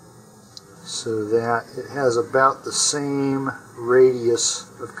so that it has about the same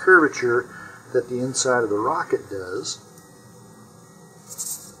radius of curvature that the inside of the rocket does.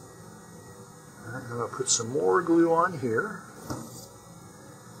 Alright, I'm going to put some more glue on here.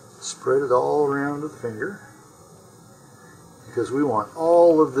 Spread it all around with the finger because we want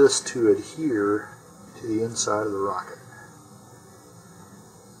all of this to adhere to the inside of the rocket.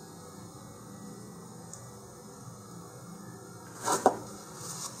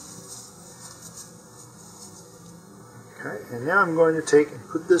 Okay, and now I'm going to take and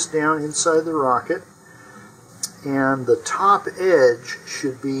put this down inside the rocket, and the top edge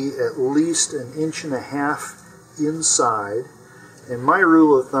should be at least 1.5 inches inside. And my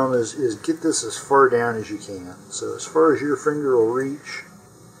rule of thumb is get this as far down as you can. So as far as your finger will reach,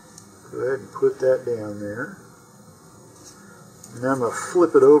 go ahead and put that down there. And now I'm going to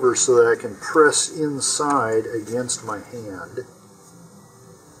flip it over so that I can press inside against my hand.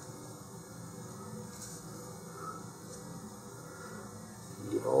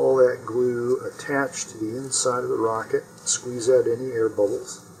 Get all that glue attached to the inside of the rocket. Squeeze out any air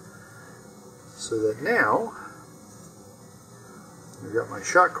bubbles. So that now I've got my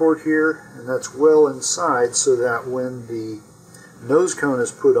shock cord here, and that's well inside so that when the nose cone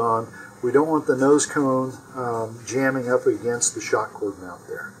is put on, we don't want the nose cone jamming up against the shock cord mount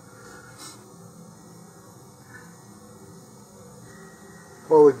there.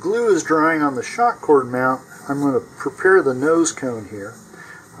 While the glue is drying on the shock cord mount, I'm going to prepare the nose cone here.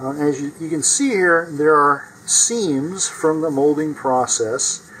 As you can see here, there are seams from the molding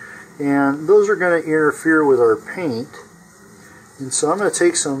process, and those are going to interfere with our paint. And so I'm going to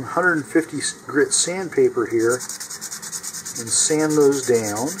take some 150 grit sandpaper here and sand those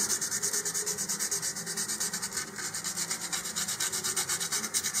down.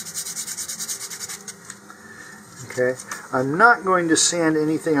 Okay, I'm not going to sand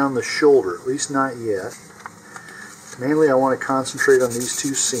anything on the shoulder, at least not yet. Mainly I want to concentrate on these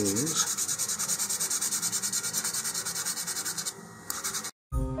 2 seams.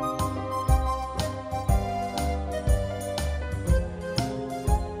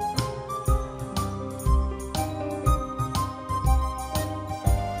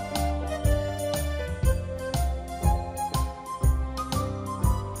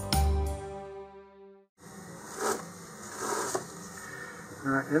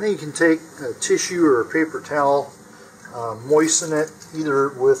 Alright, and then you can take a tissue or a paper towel, moisten it either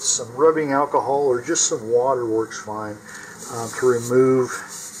with some rubbing alcohol or just some water works fine to remove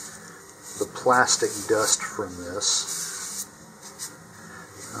the plastic dust from this.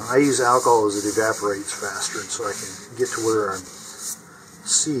 I use alcohol as it evaporates faster, and so I can get to where I'm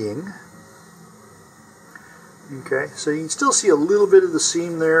seeing. Okay, so you can still see a little bit of the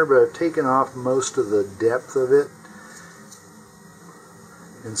seam there, but I've taken off most of the depth of it.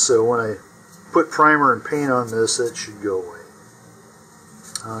 And so when I put primer and paint on this, that should go away.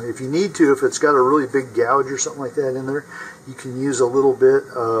 If you need to, if it's got a really big gouge or something like that in there, you can use a little bit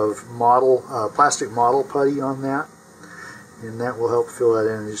of plastic model putty on that, and that will help fill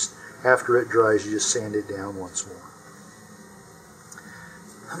that in. Just After it dries, you just sand it down once more.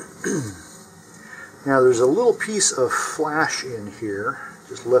 Now there's a little piece of flash in here,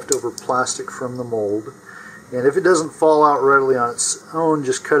 just leftover plastic from the mold. And if it doesn't fall out readily on its own,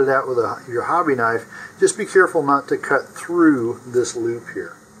 just cut it out with your hobby knife. Just be careful not to cut through this loop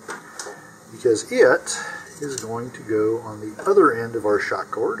here, because it is going to go on the other end of our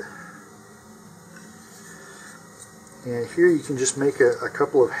shock cord. And here you can just make a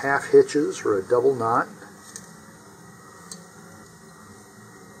couple of half hitches or a double knot.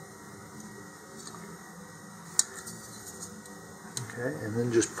 Okay, and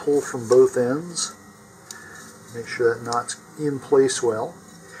then just pull from both ends. Make sure that knot's in place well.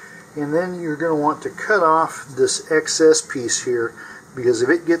 And then you're going to want to cut off this excess piece here, because if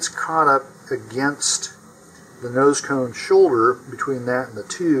it gets caught up against the nose cone shoulder between that and the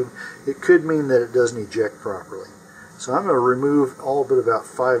tube, it could mean that it doesn't eject properly. So I'm going to remove all but about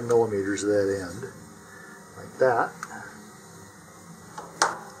 5 millimeters of that end, like that.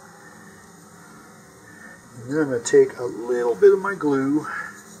 And then I'm going to take a little bit of my glue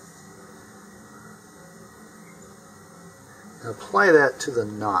and apply that to the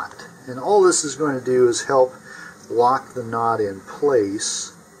knot. And all this is going to do is help lock the knot in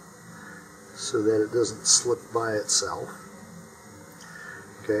place so that it doesn't slip by itself.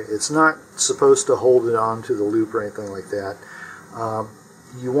 Okay, it's not supposed to hold it onto the loop or anything like that.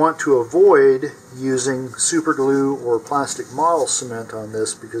 You want to avoid using super glue or plastic model cement on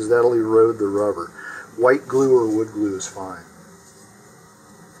this, because that'll erode the rubber. White glue or wood glue is fine.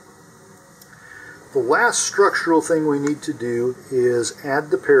 The last structural thing we need to do is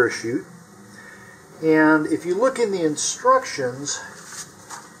add the parachute. And if you look in the instructions,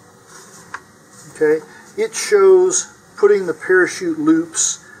 okay, it shows putting the parachute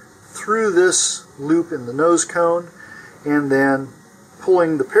loops through this loop in the nose cone and then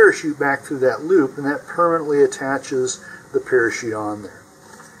pulling the parachute back through that loop, and that permanently attaches the parachute on there.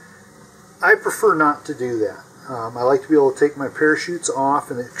 I prefer not to do that. I like to be able to take my parachutes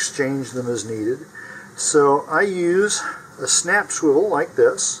off and exchange them as needed. So I use a snap swivel like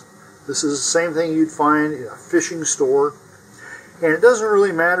this. This is the same thing you'd find in a fishing store. And it doesn't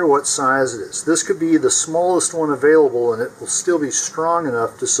really matter what size it is. This could be the smallest one available and it will still be strong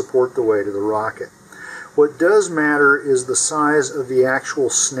enough to support the weight of the rocket. What does matter is the size of the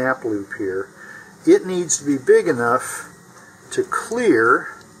actual snap loop here. It needs to be big enough to clear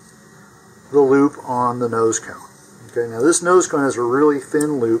the loop on the nose cone. Okay, now this nose cone has a really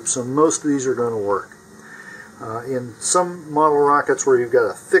thin loop, so most of these are going to work. In some model rockets where you've got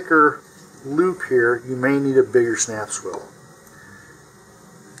a thicker loop here, you may need a bigger snap swivel.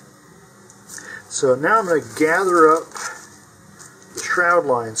 So now I'm going to gather up the shroud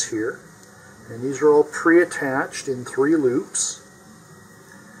lines here, and these are all pre-attached in 3 loops.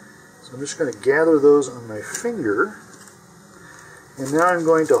 So I'm just going to gather those on my finger, and now I'm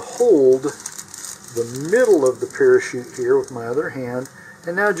going to hold the middle of the parachute here with my other hand,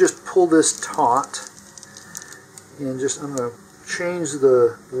 and now just pull this taut, and I'm going to change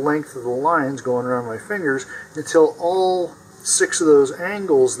the length of the lines going around my fingers until all 6 of those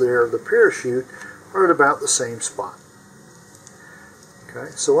angles there of the parachute are at about the same spot.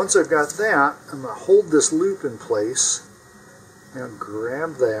 Okay, so once I've got that, I'm going to hold this loop in place. Now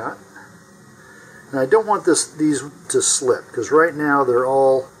grab that. And I don't want these to slip, because right now they're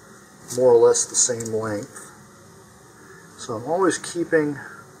all more or less the same length. So I'm always keeping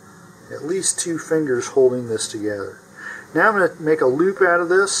at least 2 fingers holding this together. Now I'm going to make a loop out of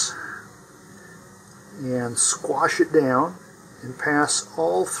this and squash it down and pass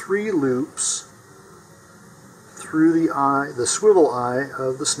all 3 loops through the swivel eye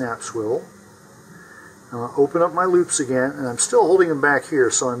of the snap swivel. I'll open up my loops again, and I'm still holding them back here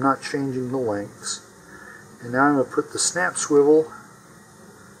so I'm not changing the lengths. And now I'm going to put the snap swivel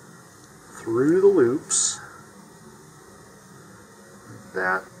through the loops like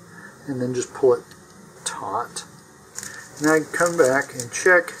that, and then just pull it taut. Now I can come back and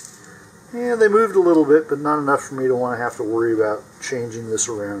check, and they moved a little bit, but not enough for me to want to have to worry about changing this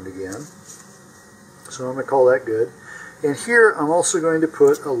around again. So I'm going to call that good. And here I'm also going to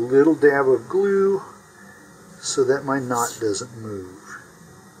put a little dab of glue so that my knot doesn't move.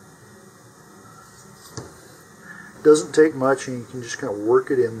 It doesn't take much, and you can just kind of work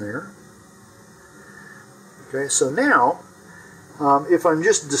it in there. Okay, so now if I'm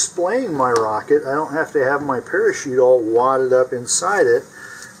just displaying my rocket, I don't have to have my parachute all wadded up inside it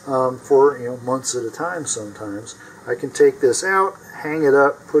for months at a time sometimes. I can take this out, hang it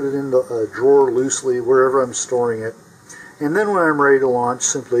up, put it in a drawer loosely wherever I'm storing it, and then when I'm ready to launch,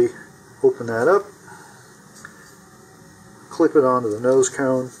 simply open that up, clip it onto the nose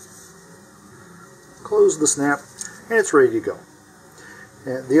cone, close the snap, and it's ready to go.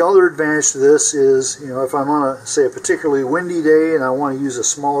 And the other advantage to this is, you know, if I'm on a, say, a particularly windy day and I want to use a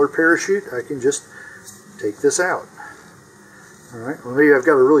smaller parachute, I can just take this out. All right. Or maybe I've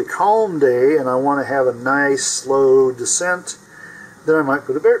got a really calm day and I want to have a nice slow descent, then I might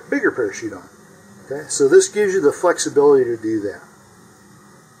put a bigger parachute on. Okay. So this gives you the flexibility to do that.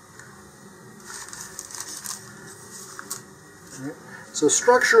 All right. So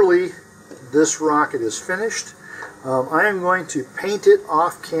structurally, this rocket is finished. I am going to paint it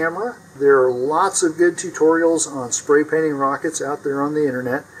off camera. There are lots of good tutorials on spray painting rockets out there on the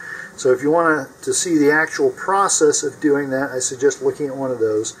internet. So if you want to see the actual process of doing that, I suggest looking at one of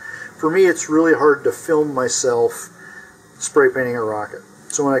those. For me, it's really hard to film myself spray painting a rocket.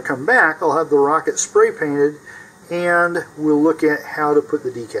 So when I come back, I'll have the rocket spray painted and we'll look at how to put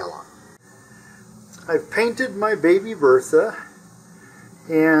the decal on. I've painted my Baby Bertha.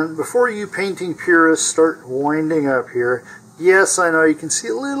 And before you painting purists start winding up here, yes, I know you can see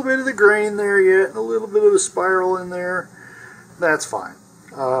a little bit of the grain there yet, and a little bit of a spiral in there. That's fine.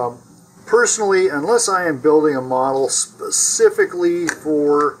 Personally, unless I am building a model specifically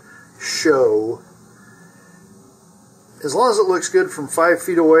for show, as long as it looks good from 5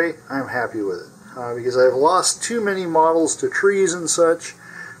 feet away, I'm happy with it. Because I've lost too many models to trees and such,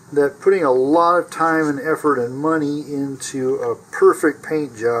 that putting a lot of time and effort and money into a perfect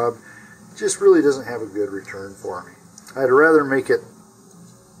paint job just really doesn't have a good return for me. I'd rather make it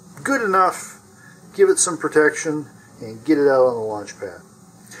good enough, give it some protection, and get it out on the launch pad.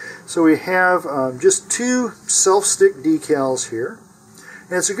 So we have just 2 self-stick decals here.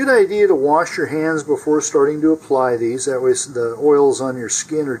 And it's a good idea to wash your hands before starting to apply these. That way the oils on your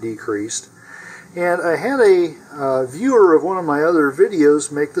skin are decreased. And I had a viewer of one of my other videos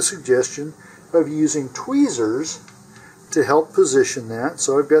make the suggestion of using tweezers to help position that.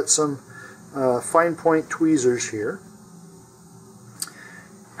 So I've got some fine point tweezers here.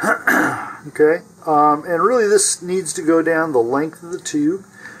 Okay, and really this needs to go down the length of the tube.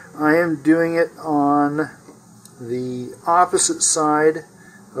 I am doing it on the opposite side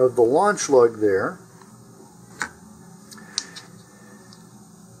of the launch lug there.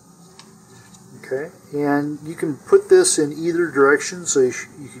 Okay, and you can put this in either direction, so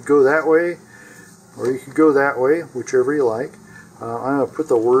you could go that way or you could go that way, whichever you like. I'm going to put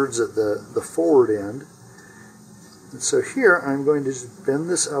the words at the forward end. And so here I'm going to just bend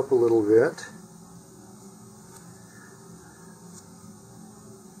this up a little bit,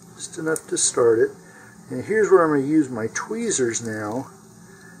 just enough to start it. And here's where I'm going to use my tweezers now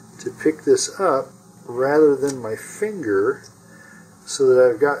to pick this up rather than my finger, so that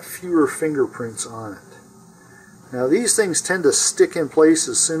I've got fewer fingerprints on it. Now these things tend to stick in place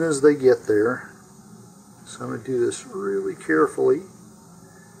as soon as they get there, so I'm going to do this really carefully.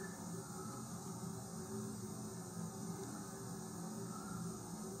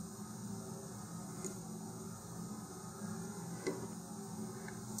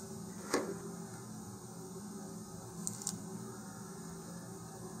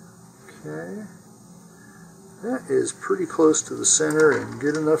 Okay. That is pretty close to the center and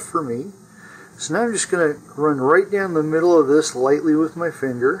good enough for me. So now I'm just going to run right down the middle of this lightly with my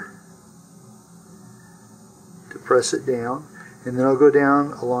finger to press it down. And then I'll go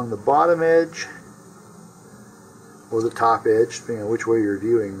down along the bottom edge or the top edge, depending on which way you're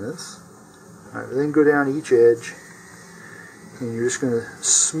viewing this. All right, then go down each edge, and you're just going to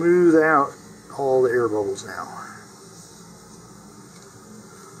smooth out all the air bubbles now.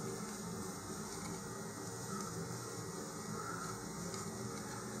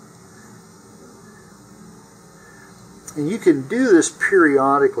 And you can do this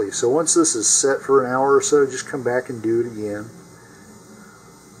periodically, so once this is set for an hour or so, just come back and do it again.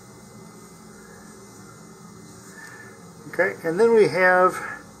 Okay, and then we have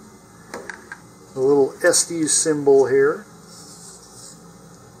a little Estes symbol here.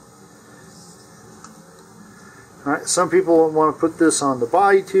 Alright, some people want to put this on the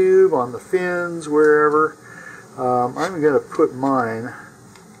body tube, on the fins, wherever. I'm going to put mine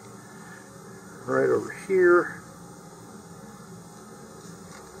right over here.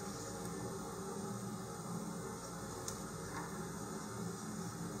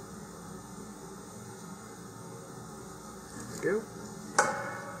 Go.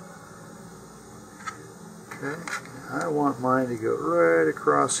 Okay, I want mine to go right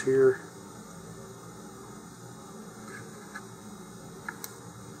across here.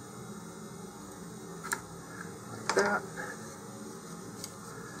 Like that.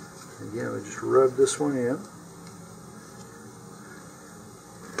 Again, we just rub this one in.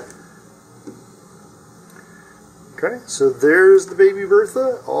 Okay, so there's the Baby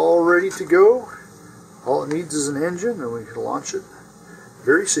Bertha, all ready to go. All it needs is an engine and we can launch it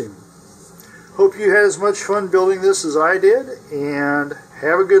very soon. Hope you had as much fun building this as I did, and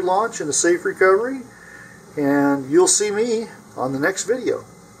have a good launch and a safe recovery, and you'll see me on the next video.